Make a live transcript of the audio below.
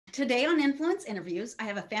Today on Influence Interviews, I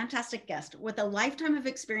have a fantastic guest with a lifetime of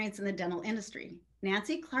experience in the dental industry.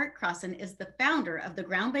 Nancy Clark Crossin is the founder of the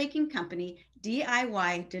groundbreaking company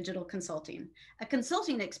DIY Digital Consulting, a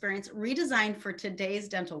consulting experience redesigned for today's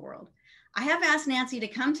dental world. I have asked Nancy to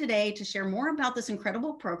come today to share more about this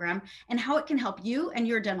incredible program and how it can help you and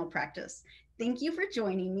your dental practice. Thank you for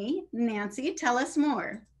joining me. Nancy, tell us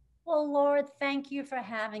more. Well, Laura, thank you for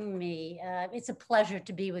having me. It's a pleasure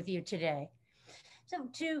to be with you today. So,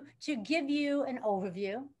 to give you an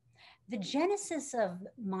overview, the genesis of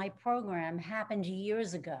my program happened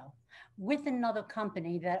years ago with another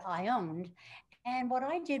company that I owned. And what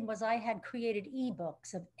I did was I had created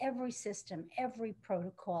ebooks of every system, every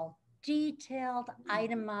protocol, detailed,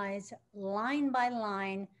 itemized, line by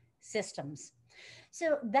line systems.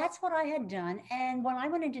 So that's what I had done. And when I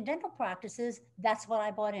went into dental practices, that's what I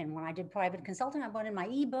bought in. When I did private consulting, I bought in my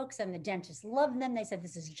ebooks and the dentists loved them. They said,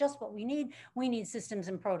 this is just what we need. We need systems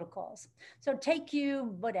and protocols. So take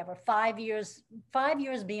you, whatever, 5 years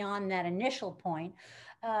beyond that initial point.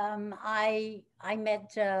 I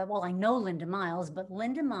met, well, I know Linda Miles, but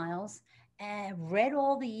Linda Miles read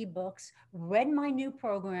all the ebooks, read my new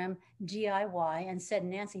program, DIY, and said,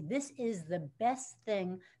 Nancy, this is the best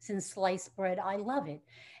thing since sliced bread. I love it.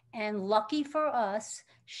 And lucky for us,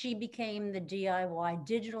 she became the DIY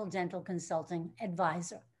Digital Dental Consulting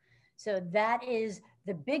Advisor. So that is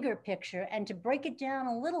the bigger picture. And to break it down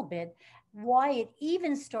a little bit, why it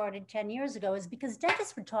even started 10 years ago is because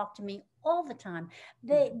dentists would talk to me all the time.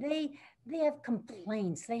 They have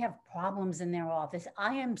complaints, they have problems in their office.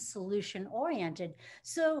 I am solution oriented.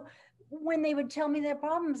 So when they would tell me their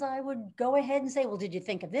problems, I would go ahead and say, well, did you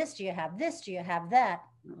think of this? Do you have this? Do you have that?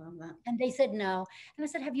 I love that. And they said no. And I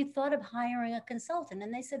said, have you thought of hiring a consultant?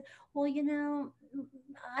 And they said, well,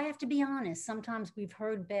 I have to be honest. Sometimes we've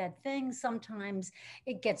heard bad things. Sometimes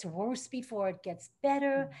it gets worse before it gets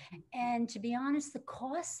better. And to be honest, the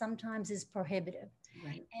cost sometimes is prohibitive.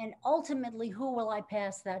 Right. And ultimately, who will I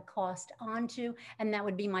pass that cost on to? And that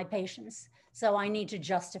would be my patients. So I need to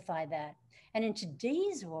justify that. And in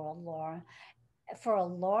today's world, Laura, for a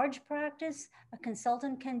large practice, a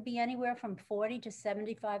consultant can be anywhere from $40,000 to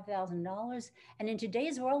 $75,000. And in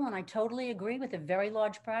today's world, and I totally agree with a very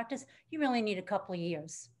large practice, you really need a couple of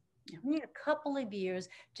years. Yeah. You need a couple of years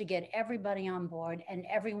to get everybody on board and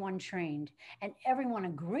everyone trained and everyone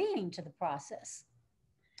agreeing to the process.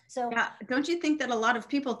 So, Yeah, don't you think that a lot of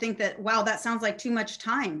people think that, wow, that sounds like too much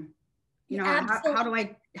time? You yeah, know, how do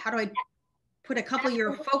I put a couple year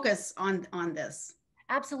absolutely. focus on this?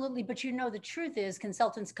 Absolutely. But the truth is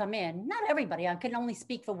consultants come in, not everybody, I can only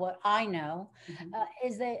speak for what I know, Mhm.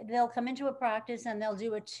 is they'll come into a practice and they'll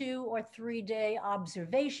do a 2 or 3 day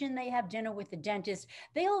observation. They have dinner with the dentist.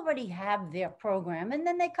 They already have their program and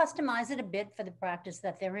then they customize it a bit for the practice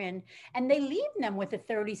that they're in. And they leave them with a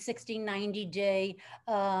 30, 60, 90 day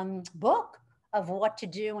book of what to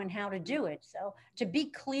do and how to do it. So to be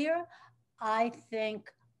clear, I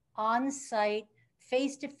think on-site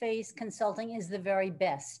face-to-face consulting is the very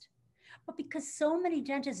best. But because so many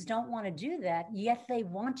dentists don't want to do that, yet they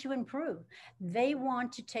want to improve. They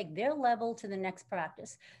want to take their level to the next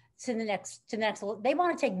practice, they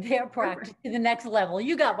want to take their practice to the next level.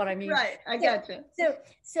 You got what I mean? Right, I So, gotcha.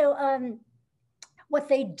 so what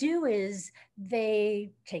they do is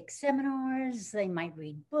they take seminars, they might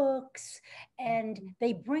read books, and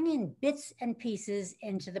they bring in bits and pieces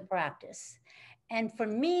into the practice. And for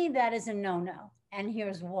me, that is a no-no. And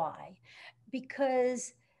here's why.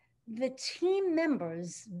 Because the team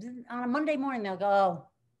members on a Monday morning, they'll go, oh,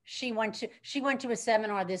 she went to a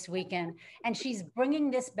seminar this weekend and she's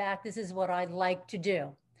bringing this back. This is what I'd like to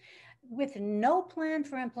do with no plan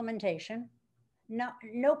for implementation,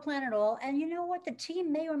 no plan at all. And you know what? The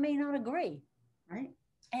team may or may not agree. Right.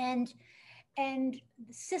 And and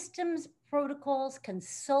systems, protocols,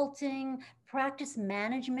 consulting, practice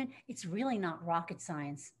management, it's really not rocket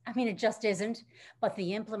science. I mean, it just isn't, but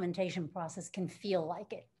the implementation process can feel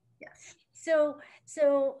like it. Yes. So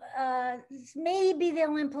maybe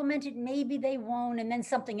they'll implement it, maybe they won't, and then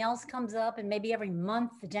something else comes up, and maybe every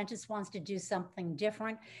month the dentist wants to do something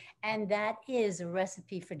different, and that is a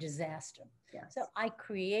recipe for disaster. Yes. So I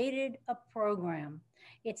created a program.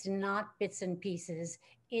 It's not bits and pieces.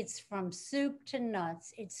 It's from soup to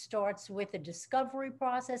nuts. It starts with a discovery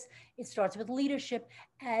process. It starts with leadership,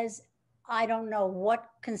 as I don't know what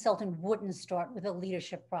consultant wouldn't start with a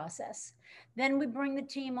leadership process. Then we bring the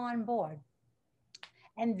team on board.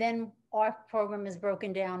 And then our program is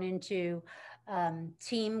broken down into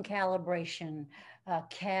team calibration,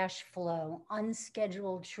 cash flow,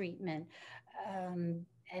 unscheduled treatment,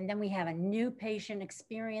 and then we have a new patient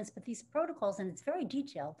experience. But these protocols, and it's very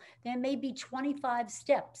detailed, there may be 25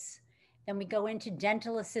 steps. Then we go into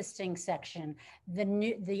dental assisting section,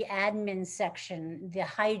 the admin section, the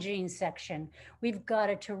hygiene section. We've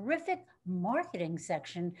got a terrific marketing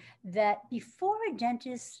section that before a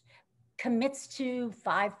dentist commits to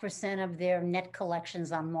 5% of their net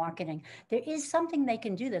collections on marketing, there is something they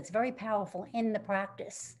can do that's very powerful in the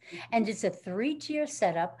practice. And it's a 3-tier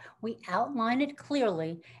setup. We outline it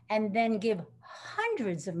clearly and then give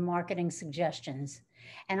hundreds of marketing suggestions.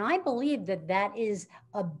 And I believe that that is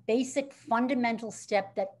a basic fundamental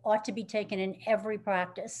step that ought to be taken in every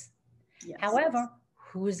practice. Yes. However,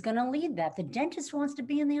 who's going to lead that? The dentist wants to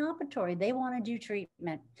be in the operatory. They want to do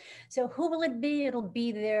treatment. So who will it be? It'll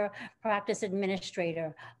be their practice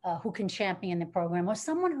administrator who can champion the program, or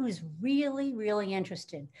someone who's really, really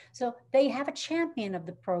interested. So they have a champion of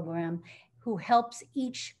the program who helps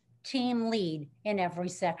each team lead in every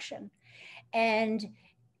section. And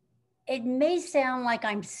it may sound like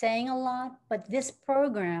I'm saying a lot, but this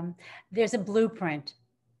program, there's a blueprint.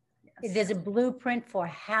 Yes. There's a blueprint for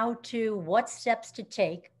what steps to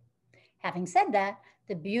take. Having said that,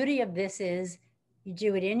 the beauty of this is you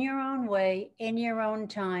do it in your own way, in your own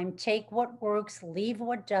time, take what works, leave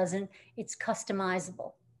what doesn't. It's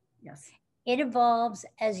customizable. Yes. It evolves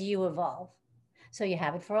as you evolve. So you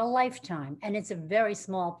have it for a lifetime, and it's a very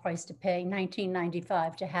small price to pay,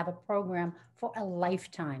 $19.95, to have a program for a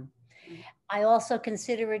lifetime. I also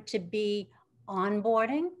consider it to be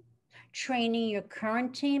onboarding, training your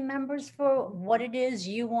current team members for what it is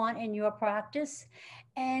you want in your practice.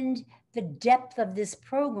 And the depth of this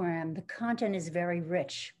program, the content is very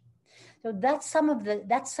rich. So that's some of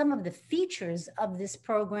the features of this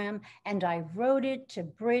program. And I wrote it to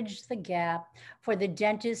bridge the gap for the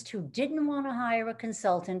dentist who didn't want to hire a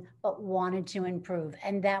consultant, but wanted to improve.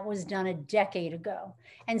 And that was done a decade ago.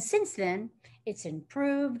 And since then, it's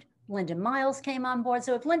improved. Linda Miles came on board.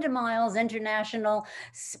 So if Linda Miles, international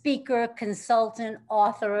speaker, consultant,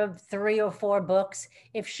 author of 3 or 4 books,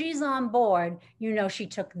 if she's on board, you know she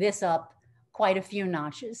took this up quite a few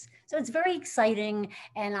notches. So it's very exciting.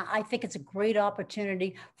 And I think it's a great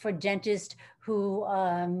opportunity for dentists who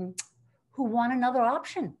want another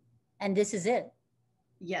option. And this is it.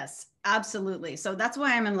 Yes, absolutely. So that's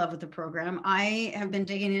why I'm in love with the program. I have been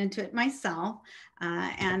digging into it myself,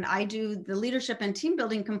 and I do the leadership and team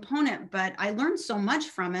building component, but I learned so much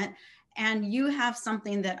from it. And you have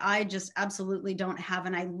something that I just absolutely don't have.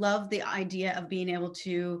 And I love the idea of being able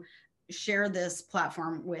to share this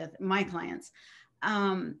platform with my clients.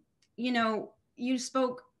 You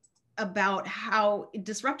spoke about how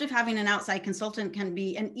disruptive having an outside consultant can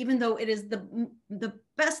be. And even though it is the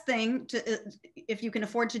best thing to, if you can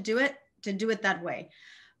afford to do it that way.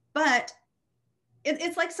 But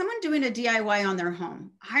it's like someone doing a DIY on their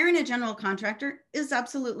home. Hiring a general contractor is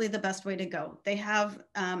absolutely the best way to go. They have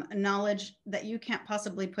knowledge that you can't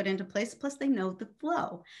possibly put into place, plus they know the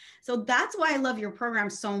flow. So that's why I love your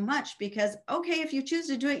program so much, because, okay, if you choose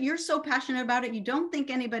to do it, you're so passionate about it, you don't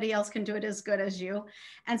think anybody else can do it as good as you.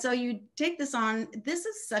 And so you take this on. This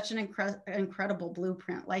is such an incredible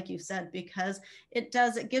blueprint, like you said, because it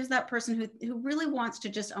gives that person who really wants to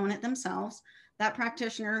just own it themselves, that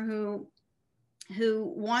practitioner who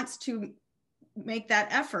wants to make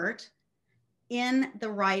that effort in the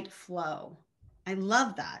right flow. I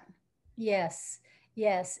love that. Yes,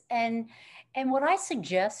 yes. And what I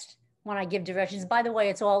suggest when I give directions, by the way,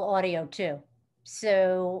 it's all audio too.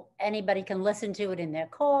 So anybody can listen to it in their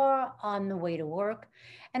car, on the way to work.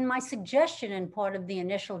 And my suggestion, and part of the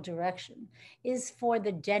initial direction, is for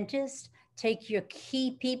the dentist, take your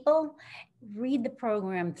key people, read the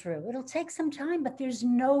program through. It'll take some time, but there's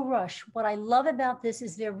no rush. What I love about this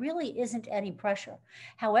is there really isn't any pressure.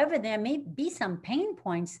 However, there may be some pain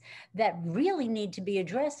points that really need to be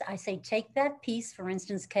addressed. I say take that piece, for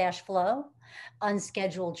instance, cash flow,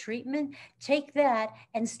 unscheduled treatment, take that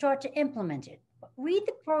and start to implement it. Read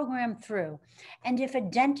the program through. And if a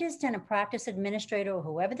dentist and a practice administrator, or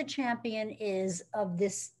whoever the champion is of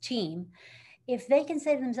this team, if they can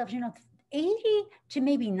say to themselves, 80 to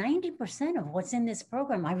maybe 90% of what's in this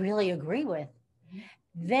program, I really agree with,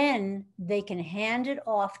 then they can hand it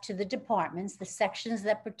off to the departments, the sections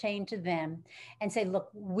that pertain to them, and say, look,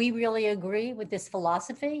 we really agree with this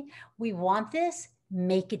philosophy. We want this,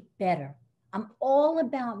 make it better. I'm all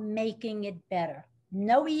about making it better.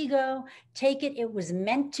 No ego, take it. It was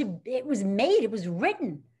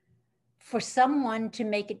written for someone to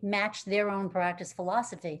make it match their own practice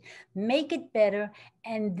philosophy, make it better.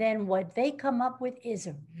 And then what they come up with is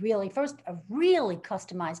a really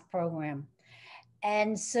customized program.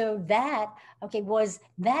 And so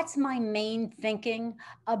that's my main thinking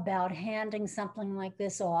about handing something like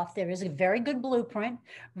this off. There is a very good blueprint.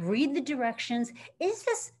 Read the directions.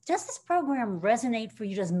 Does this program resonate for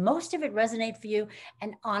you? Does most of it resonate for you?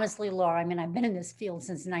 And honestly, Laura, I mean, I've been in this field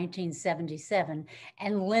since 1977,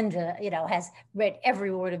 and Linda, has read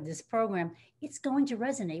every word of this program. It's going to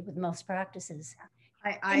resonate with most practices.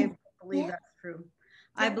 I believe Yeah. that's true.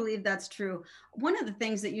 I Yeah. believe that's true. One of the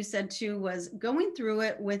things that you said too was going through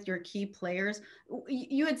it with your key players.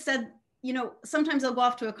 You had said, sometimes they'll go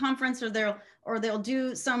off to a conference, or they'll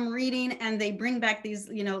do some reading, and they bring back these,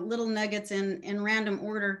 little nuggets in random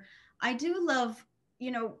order. I do love,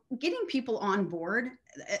 getting people on board.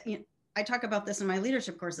 I talk about this in my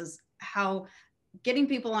leadership courses, how getting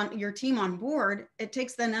people on your team on board, it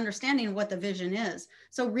takes then understanding what the vision is.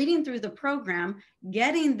 So reading through the program,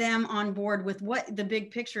 getting them on board with what the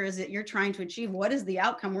big picture is that you're trying to achieve, what is the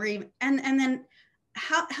outcome, and then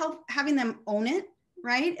having them own it,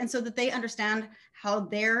 right? And so that they understand how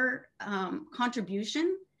their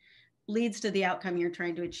contribution leads to the outcome you're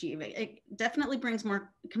trying to achieve. It definitely brings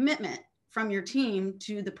more commitment from your team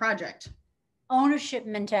to the project. Ownership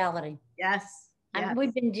mentality. Yes. Yes.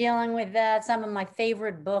 We've been dealing with that. Some of my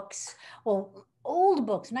favorite books, well, old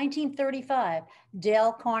books, 1935,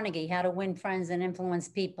 Dale Carnegie, How to Win Friends and Influence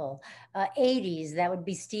People. 80s, that would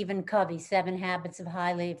be Stephen Covey, 7 Habits of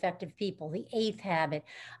Highly Effective People, The 8th Habit.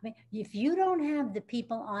 I mean, if you don't have the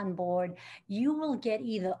people on board, you will get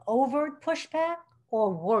either overt pushback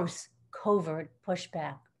or worse, covert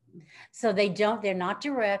pushback. So they're not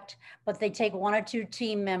direct, but they take 1 or 2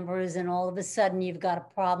 team members, and all of a sudden you've got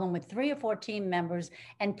a problem with 3 or 4 team members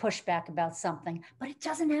and pushback about something. But it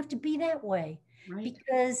doesn't have to be that way. Right.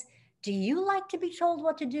 Because do you like to be told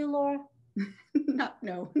what to do, Laura?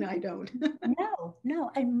 No, I don't.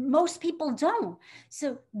 No. And most people don't.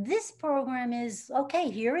 So this program is,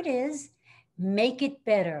 okay, here it is. Make it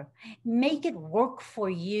better. Make it work for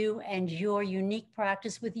you and your unique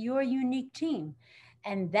practice with your unique team.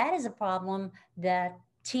 And that is a problem that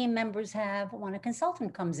team members have when a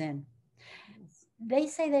consultant comes in. They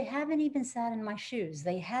say they haven't even sat in my shoes.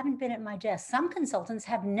 They haven't been at my desk. Some consultants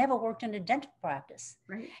have never worked in a dental practice.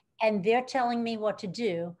 Right. And they're telling me what to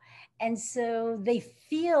do. And so they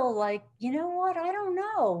feel like, you know what, I don't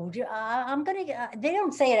know. I'm going to, they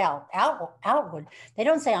don't say it outward. They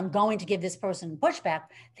don't say, I'm going to give this person pushback.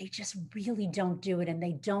 They just really don't do it, and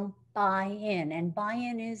they don't buy in. And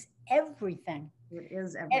buy-in is everything. It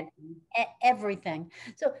is everything. Everything.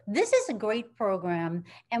 So this is a great program.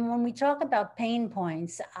 And when we talk about pain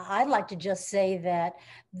points, I'd like to just say that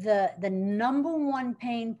the number 1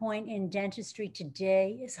 pain point in dentistry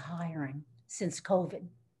today is hiring since COVID.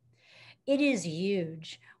 It is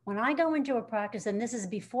huge. When I go into a practice, and this is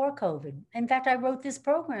before COVID, in fact, I wrote this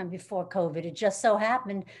program before COVID. It just so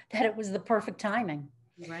happened that it was the perfect timing.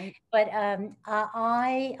 Right. But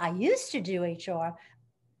I used to do HR.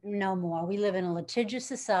 No more. We live in a litigious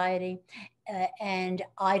society, and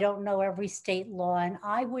I don't know every state law, and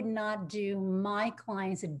I would not do my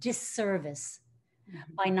clients a disservice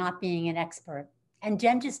by not being an expert. And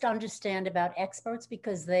dentists understand about experts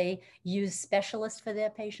because they use specialists for their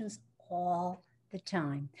patients all the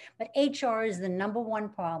time. But HR is the number 1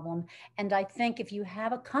 problem. And I think if you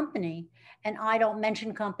have a company, and I don't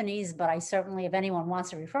mention companies, but I certainly, if anyone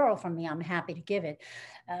wants a referral from me, I'm happy to give it.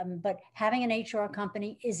 But having an HR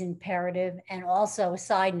company is imperative. And also, a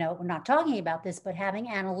side note, we're not talking about this, but having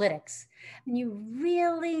analytics. And you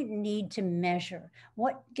really need to measure.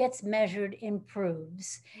 What gets measured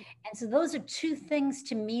improves. And so those are 2 things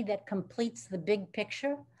to me that completes the big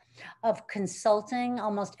picture of consulting.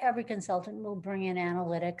 Almost every consultant will bring in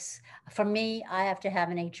analytics. For me, I have to have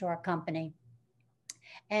an HR company.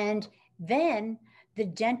 And then the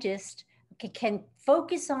dentist can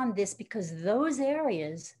focus on this, because those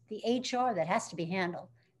areas, the HR that has to be handled,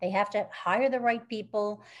 they have to hire the right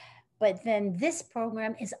people. But then this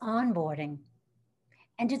program is onboarding.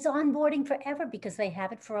 And it's onboarding forever because they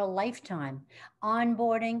have it for a lifetime.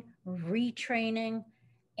 Onboarding, retraining.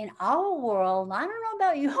 In our world, I don't know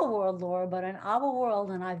about your world, Laura, but in our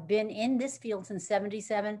world, and I've been in this field since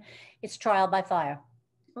 77, it's trial by fire.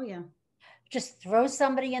 Oh, yeah. Just throw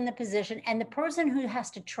somebody in the position, and the person who has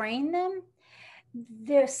to train them,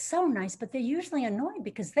 they're so nice, but they're usually annoyed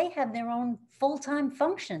because they have their own full-time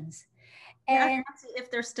functions. And if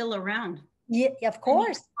they're still around. Yeah, of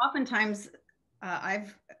course. I mean, oftentimes,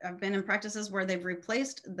 I've been in practices where they've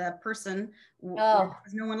replaced the person.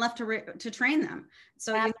 There's no one left to train them.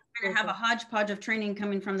 So you kind of have a hodgepodge of training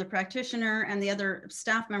coming from the practitioner and the other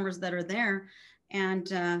staff members that are there.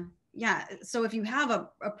 And yeah, so if you have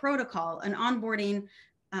a protocol, an onboarding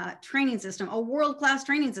training system, a world-class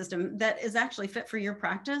training system that is actually fit for your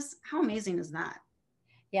practice. How amazing is that?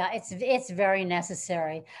 Yeah, it's very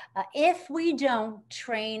necessary. If we don't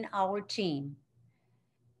train our team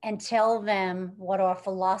and tell them what our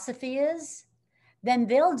philosophy is, then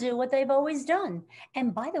they'll do what they've always done.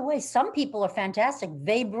 And by the way, some people are fantastic.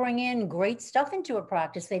 They bring in great stuff into a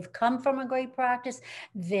practice. They've come from a great practice.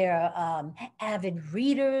 They're avid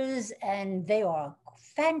readers and they are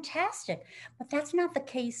fantastic. But that's not the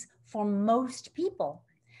case for most people.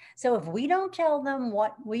 So if we don't tell them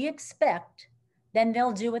what we expect, then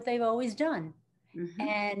they'll do what they've always done. Mm-hmm.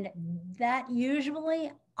 And that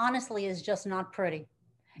usually, honestly, is just not pretty.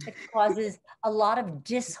 It causes a lot of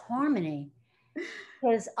disharmony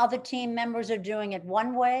because other team members are doing it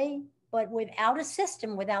one way, but without a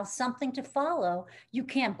system, without something to follow, you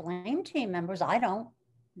can't blame team members. I don't.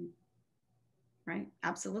 Right,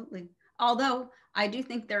 absolutely. Although I do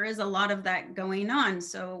think there is a lot of that going on.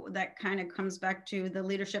 So that kind of comes back to the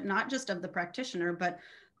leadership, not just of the practitioner, but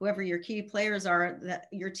whoever your key players are, that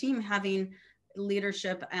your team having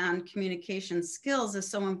leadership and communication skills is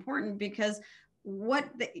so important, because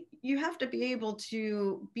you have to be able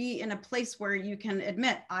to be in a place where you can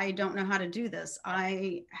admit, I don't know how to do this.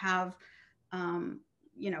 I have,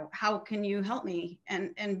 how can you help me,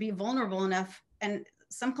 and be vulnerable enough. And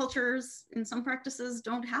some cultures in some practices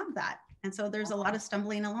don't have that. And so there's a lot of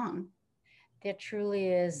stumbling along. There truly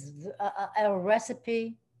is a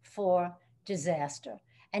recipe for disaster.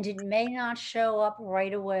 And it may not show up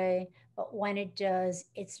right away, but when it does,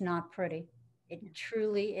 it's not pretty. It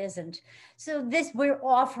truly isn't. So this we're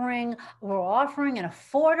offering an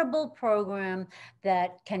affordable program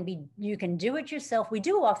that can be, you can do it yourself. We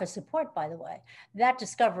do offer support, by the way. That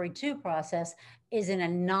Discovery 2 process is an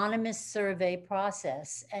anonymous survey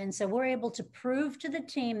process. And so we're able to prove to the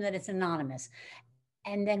team that it's anonymous.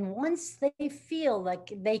 And then once they feel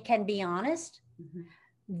like they can be honest, Mm-hmm.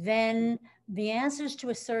 then the answers to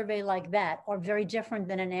a survey like that are very different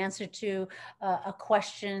than an answer to a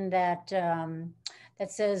question that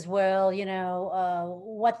says, well,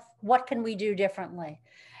 what can we do differently?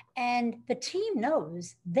 And the team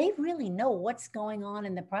knows, they really know what's going on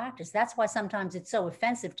in the practice. That's why sometimes it's so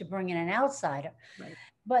offensive to bring in an outsider. Right.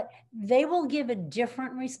 But they will give a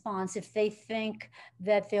different response if they think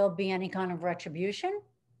that there'll be any kind of retribution,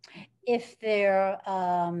 if their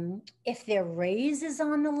raise is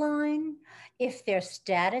on the line, if their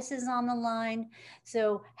status is on the line.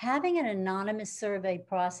 So having an anonymous survey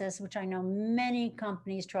process, which I know many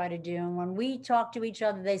companies try to do, and when we talk to each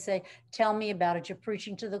other, they say, tell me about it, you're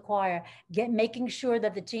preaching to the choir. Making sure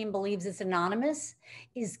that the team believes it's anonymous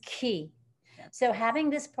is key. So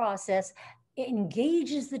having this process, it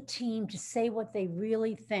engages the team to say what they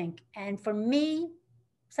really think. And for me,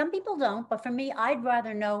 some people don't, but for me, I'd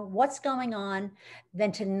rather know what's going on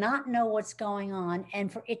than to not know what's going on and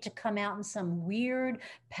for it to come out in some weird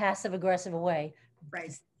passive aggressive way.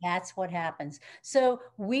 Right. That's what happens. So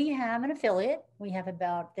we have an affiliate. We have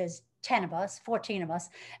there's 10 of us, 14 of us,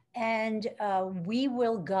 and we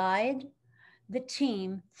will guide the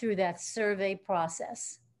team through that survey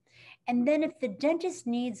process. And then if the dentist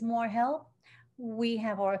needs more help, we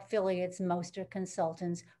have our affiliates, Moster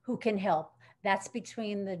Consultants, who can help. That's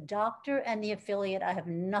between the doctor and the affiliate. I have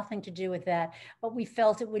nothing to do with that, but we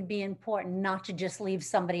felt it would be important not to just leave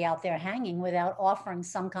somebody out there hanging without offering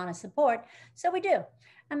some kind of support. So we do.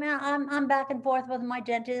 I mean, I'm back and forth with my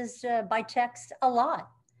dentist by text a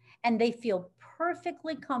lot, and they feel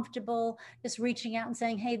perfectly comfortable just reaching out and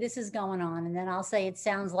saying, hey, this is going on. And then I'll say, it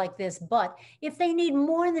sounds like this. But if they need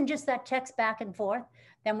more than just that text back and forth,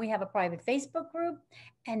 then we have a private Facebook group,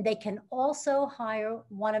 and they can also hire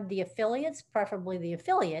one of the affiliates, preferably the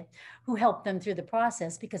affiliate, who helped them through the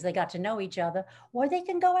process because they got to know each other, or they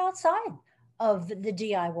can go outside of the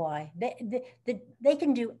DIY. They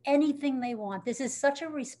can do anything they want. This is such a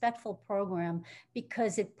respectful program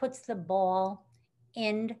because it puts the ball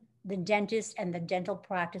in the dentist and the dental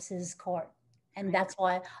practices court. And that's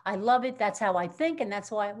why I love it. That's how I think. And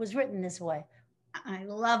that's why it was written this way. I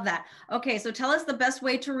love that. Okay, so tell us the best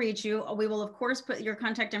way to reach you. We will, of course, put your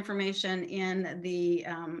contact information in the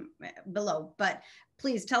below, but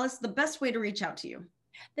please tell us the best way to reach out to you.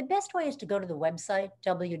 The best way is to go to the website,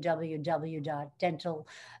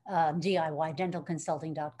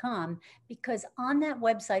 www.DIYdentalconsulting.com, because on that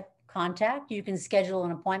website, contact, you can schedule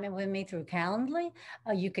an appointment with me through Calendly.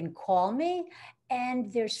 You can call me,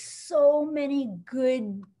 and there's so many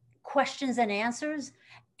good questions and answers.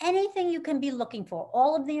 anything you can be looking for.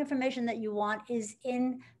 All of the information that you want is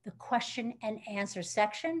in the question and answer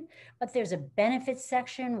section, but there's a benefits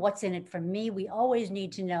section. What's in it for me? We always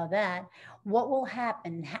need to know that. What will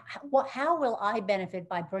happen? How will I benefit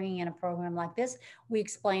by bringing in a program like this? We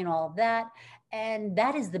explain all of that. And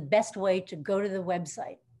that is the best way to go to the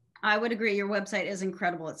website. I would agree. Your website is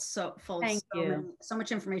incredible. It's so full of Thank you. so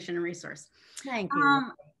much information and resource. Thank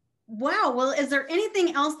you. Wow. Well, is there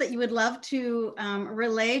anything else that you would love to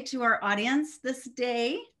relay to our audience this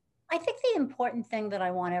day? I think the important thing that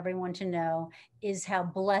I want everyone to know is how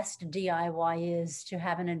blessed DIY is to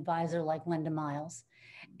have an advisor like Linda Miles.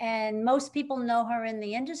 And most people know her in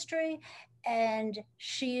the industry, and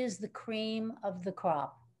she is the cream of the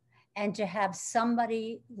crop. And to have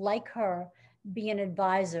somebody like her be an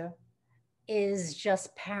advisor is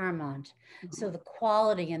just paramount. So the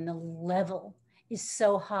quality and the level is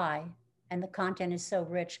so high and the content is so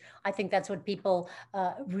rich. I think that's what people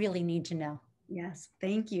really need to know. Yes,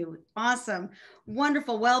 thank you. Awesome.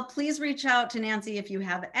 Wonderful. Well, please reach out to Nancy if you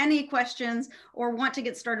have any questions or want to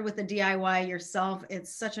get started with the DIY yourself.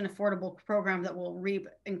 It's such an affordable program that will reap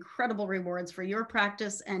incredible rewards for your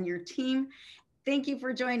practice and your team. Thank you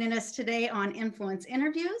for joining us today on Influence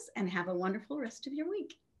Interviews, and have a wonderful rest of your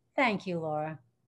week. Thank you, Laura.